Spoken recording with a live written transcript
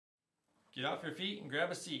Get off your feet and grab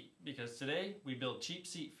a seat, because today we build cheap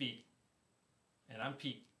seat feet. And I'm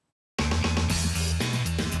Pete.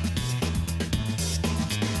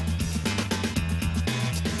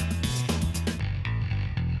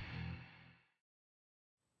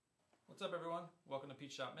 What's up everyone? Welcome to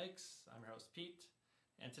Pete Shop Makes. I'm your host Pete.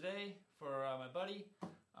 And today, for my buddy,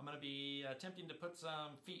 I'm going to be attempting to put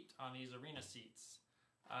some feet on these arena seats.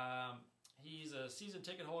 He's a season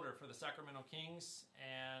ticket holder for the Sacramento Kings,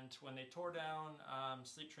 and when they tore down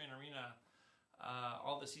Sleep Train Arena,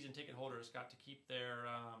 all the season ticket holders got to keep their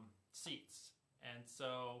seats. And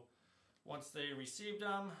so once they received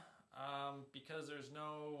them, because there's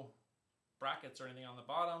no brackets or anything on the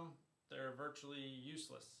bottom, they're virtually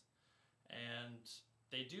useless. And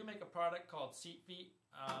they do make a product called Seat Feet,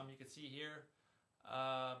 you can see here,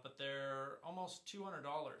 but they're almost $200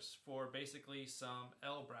 for basically some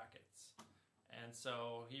L brackets. And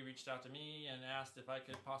so he reached out to me and asked if I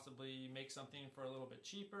could possibly make something for a little bit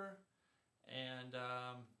cheaper. And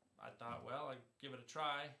I thought, well, I'd give it a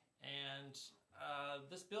try. And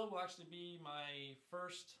this build will actually be my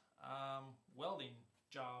first welding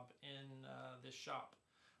job in this shop.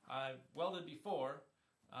 I've welded before,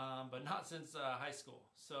 but not since high school.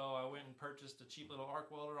 So I went and purchased a cheap little arc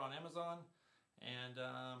welder on Amazon, and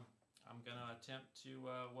I'm going to attempt to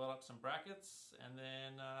weld up some brackets and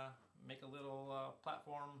then make a little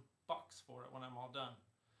platform box for it when I'm all done,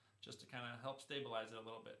 just to kind of help stabilize it a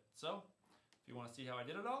little bit. So if you want to see how I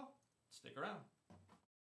did it all, stick around.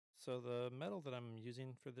 So the metal that I'm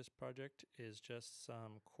using for this project is just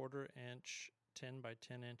some 1/4 inch 10 by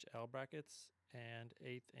 10 inch L brackets and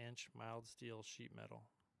 1/8 inch mild steel sheet metal.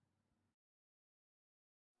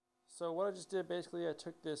 So what I just did, basically I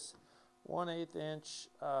took this 1/8 inch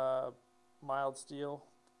mild steel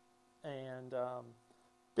and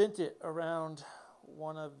bent it around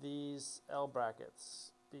one of these L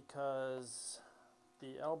brackets, because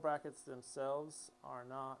the L brackets themselves are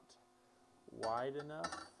not wide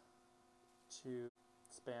enough to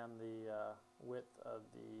span the width of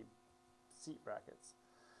the seat brackets.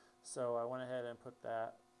 So I went ahead and put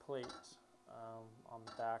that plate on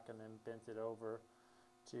the back and then bent it over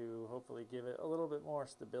to hopefully give it a little bit more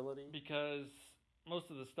stability. Because most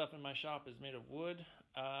of the stuff in my shop is made of wood,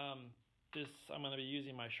 I'm going to be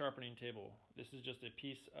using my sharpening table. This is just a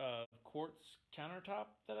piece of quartz countertop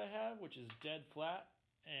that I have, which is dead flat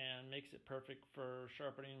and makes it perfect for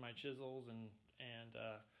sharpening my chisels and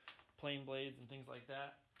plane blades and things like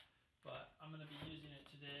that. But I'm going to be using it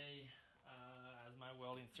today as my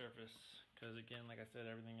welding surface, because again, like I said,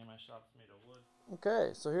 everything in my shop is made of wood.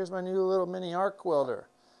 Okay, so here's my new little mini arc welder.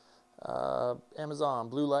 Amazon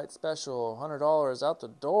Blue Light Special, $100 out the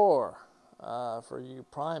door for you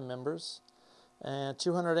Prime members, and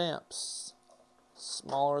 200 amps,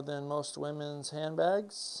 smaller than most women's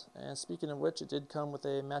handbags. And speaking of which, it did come with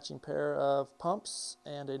a matching pair of pumps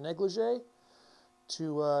and a negligee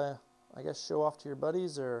to I guess show off to your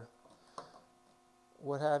buddies or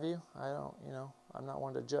what have you. I don't, I'm not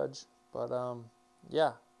one to judge, but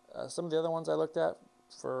yeah, some of the other ones I looked at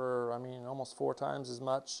for, almost 4 times as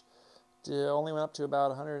much, only went up to about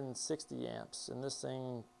 160 amps, and this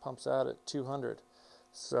thing pumps out at 200.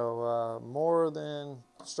 So more than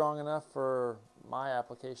strong enough for my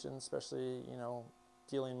application, especially,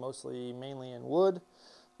 dealing mainly in wood.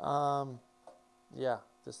 Yeah,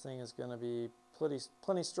 this thing is going to be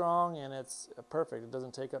plenty strong, and it's perfect. It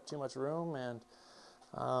doesn't take up too much room, and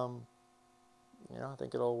I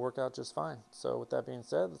think it'll work out just fine. So with that being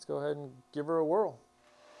said, let's go ahead and give her a whirl.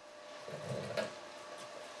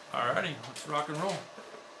 Alrighty, let's rock and roll.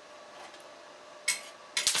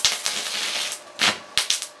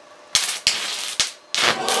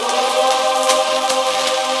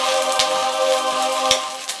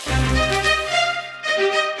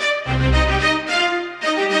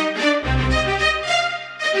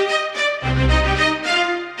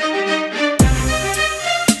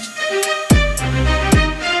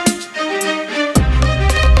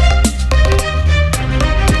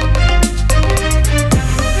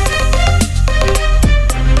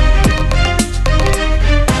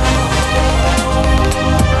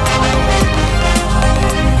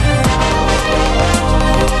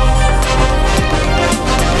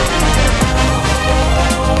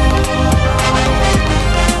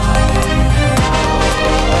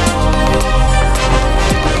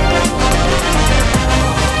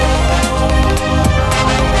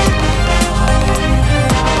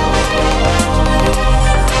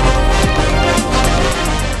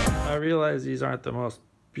 realize these aren't the most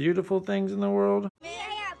beautiful things in the world. Yeah,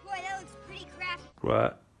 boy, that looks pretty crappy.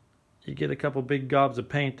 But you get a couple big gobs of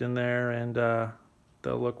paint in there and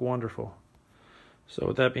they'll look wonderful. So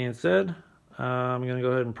with that being said, I'm going to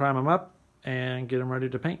go ahead and prime them up and get them ready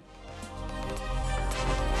to paint.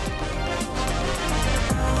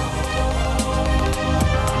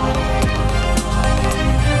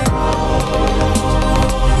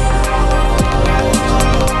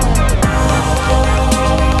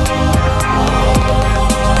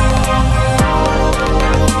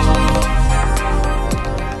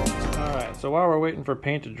 Alright, so while we're waiting for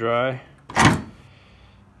paint to dry,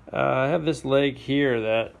 I have this leg here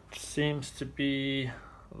that seems to be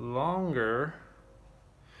longer.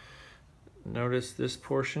 Notice this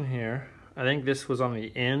portion here. I think this was on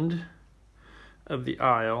the end of the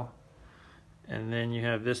aisle, and then you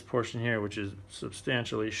have this portion here which is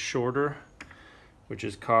substantially shorter, which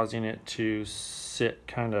is causing it to sit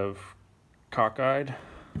kind of cockeyed.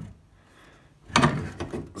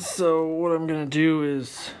 So what I'm gonna do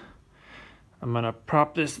is I'm gonna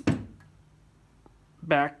prop this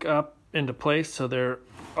back up into place so they're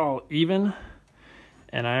all even,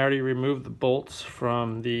 and I already removed the bolts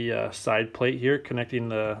from the side plate here connecting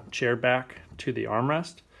the chair back to the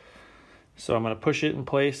armrest. So I'm going to push it in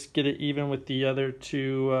place, get it even with the other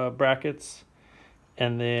two brackets,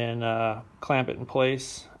 and then clamp it in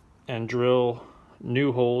place and drill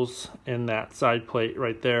new holes in that side plate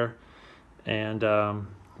right there, and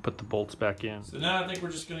put the bolts back in. So now I think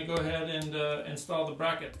we're just going to go ahead and install the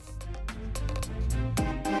brackets.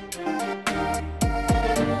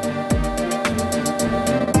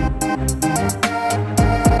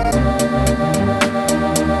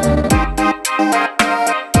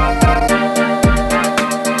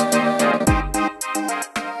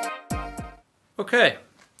 Okay,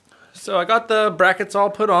 so I got the brackets all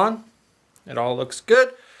put on. It all looks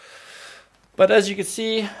good, but as you can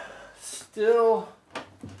see, still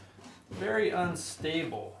very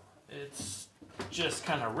unstable. It's just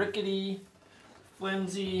kind of rickety,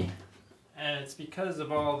 flimsy, and it's because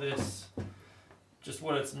of all this, just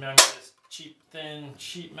what it's meant, this cheap, thin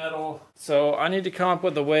sheet metal. So I need to come up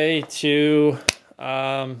with a way to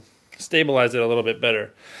stabilize it a little bit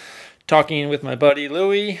better. Talking with my buddy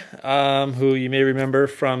Louie, who you may remember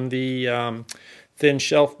from the thin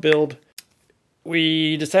shelf build,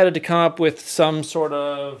 we decided to come up with some sort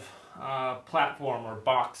of platform or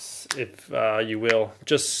box, if you will,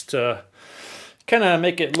 just to kind of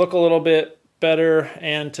make it look a little bit better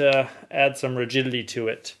and to add some rigidity to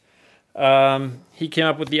it. He came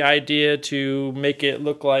up with the idea to make it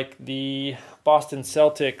look like the Boston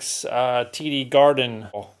Celtics TD Garden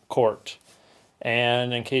court.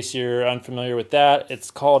 And in case you're unfamiliar with that, it's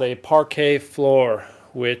called a parquet floor,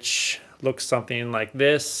 which looks something like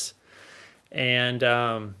this.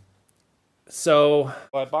 And so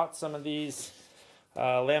I bought some of these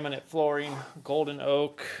laminate flooring, golden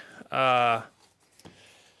oak,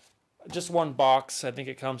 just one box. I think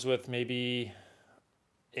it comes with maybe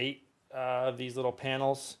 8 of these little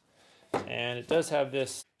panels, and it does have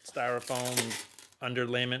this styrofoam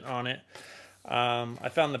underlayment on it. I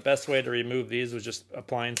found the best way to remove these was just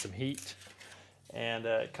applying some heat, and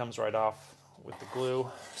it comes right off with the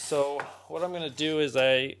glue. So what I'm going to do is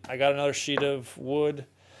I got another sheet of wood.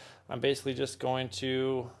 I'm basically just going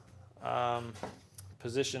to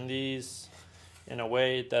position these in a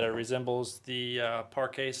way that it resembles the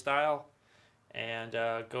parquet style, and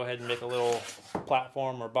go ahead and make a little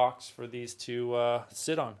platform or box for these to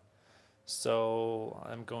sit on. So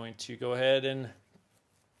I'm going to go ahead and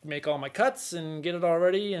make all my cuts and get it all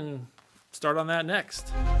ready and start on that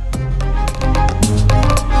next.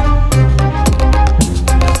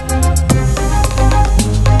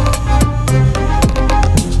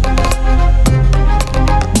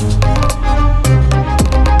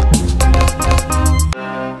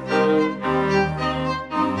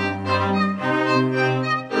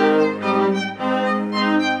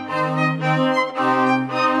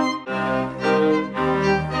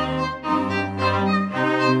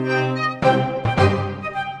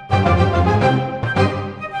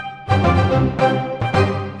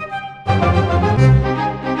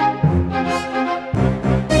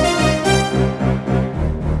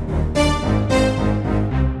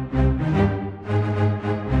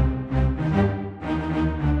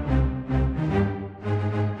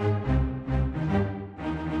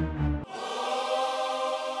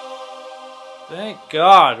 Thank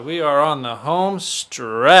God we are on the home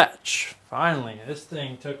stretch. Finally, this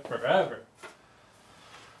thing took forever.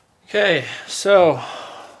 Okay, so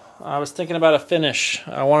I was thinking about a finish.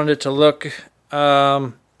 I wanted it to look,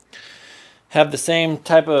 have the same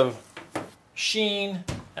type of sheen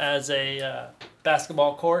as a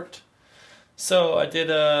basketball court. So I did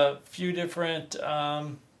a few different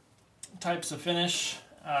types of finish.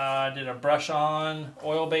 I did a brush on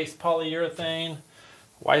oil-based polyurethane,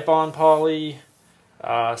 wipe-on poly,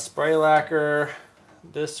 spray lacquer.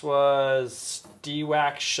 This was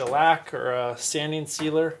de-wax shellac, or a sanding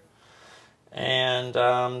sealer. And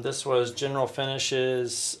this was General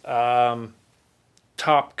Finishes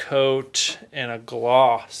top coat and a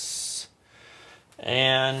gloss.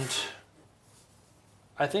 And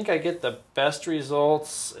I think I get the best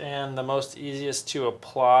results and the most easiest to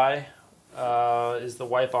apply is the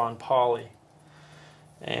wipe-on poly.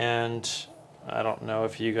 And I don't know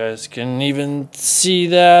if you guys can even see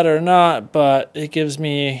that or not, but it gives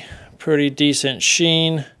me pretty decent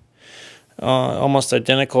sheen. Almost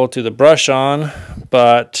identical to the brush on,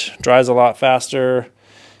 but dries a lot faster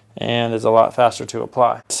and is a lot faster to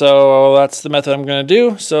apply. So that's the method I'm going to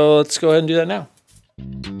do. So let's go ahead and do that now.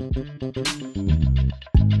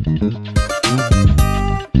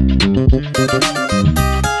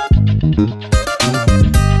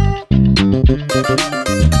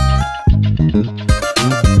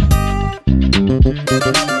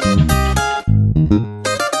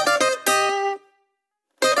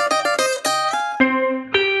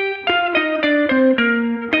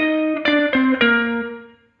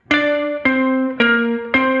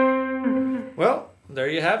 Well, there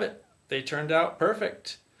you have it. They turned out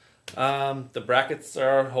perfect. The brackets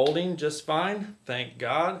are holding just fine, thank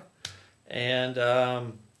God. And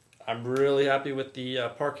I'm really happy with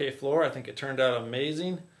the parquet floor. I think it turned out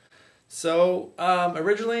amazing. So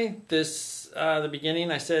originally, the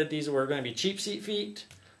beginning, I said these were going to be cheap seat feet.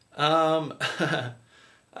 After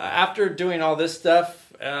doing all this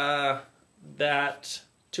stuff, that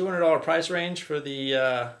 $200 price range for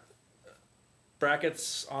the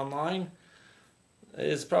brackets online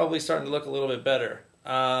is probably starting to look a little bit better.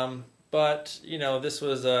 But, you know, this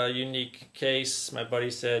was a unique case. My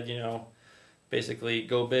buddy said, you know, basically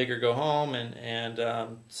go big or go home.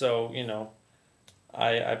 And so, you know,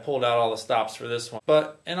 I pulled out all the stops for this one.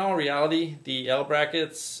 But in all reality, the L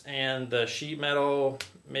brackets and the sheet metal,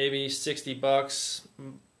 maybe 60 bucks.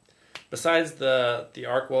 Besides the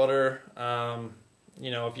arc welder, you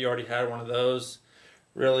know, if you already had one of those,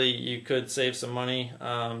 really you could save some money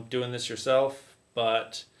doing this yourself.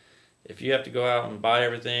 But if you have to go out and buy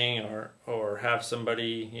everything or have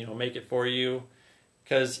somebody, you know, make it for you,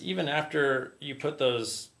 because even after you put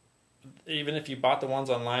those, even if you bought the ones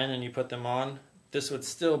online and you put them on, this would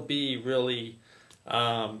still be really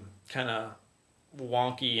kind of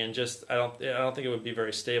wonky and just I don't think it would be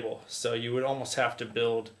very stable. So you would almost have to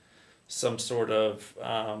build some sort of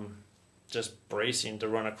just bracing to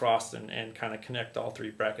run across and kind of connect all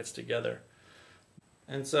three brackets together.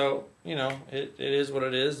 And so, you know, it is what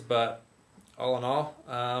it is, but all in all,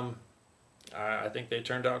 I think they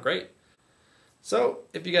turned out great. So,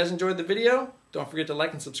 if you guys enjoyed the video, don't forget to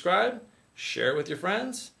like and subscribe, share it with your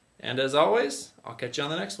friends, and as always, I'll catch you on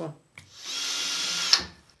the next one.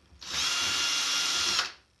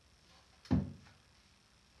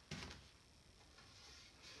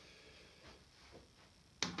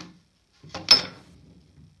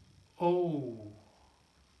 Oh.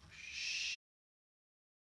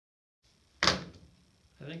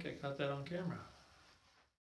 I think I caught that on camera.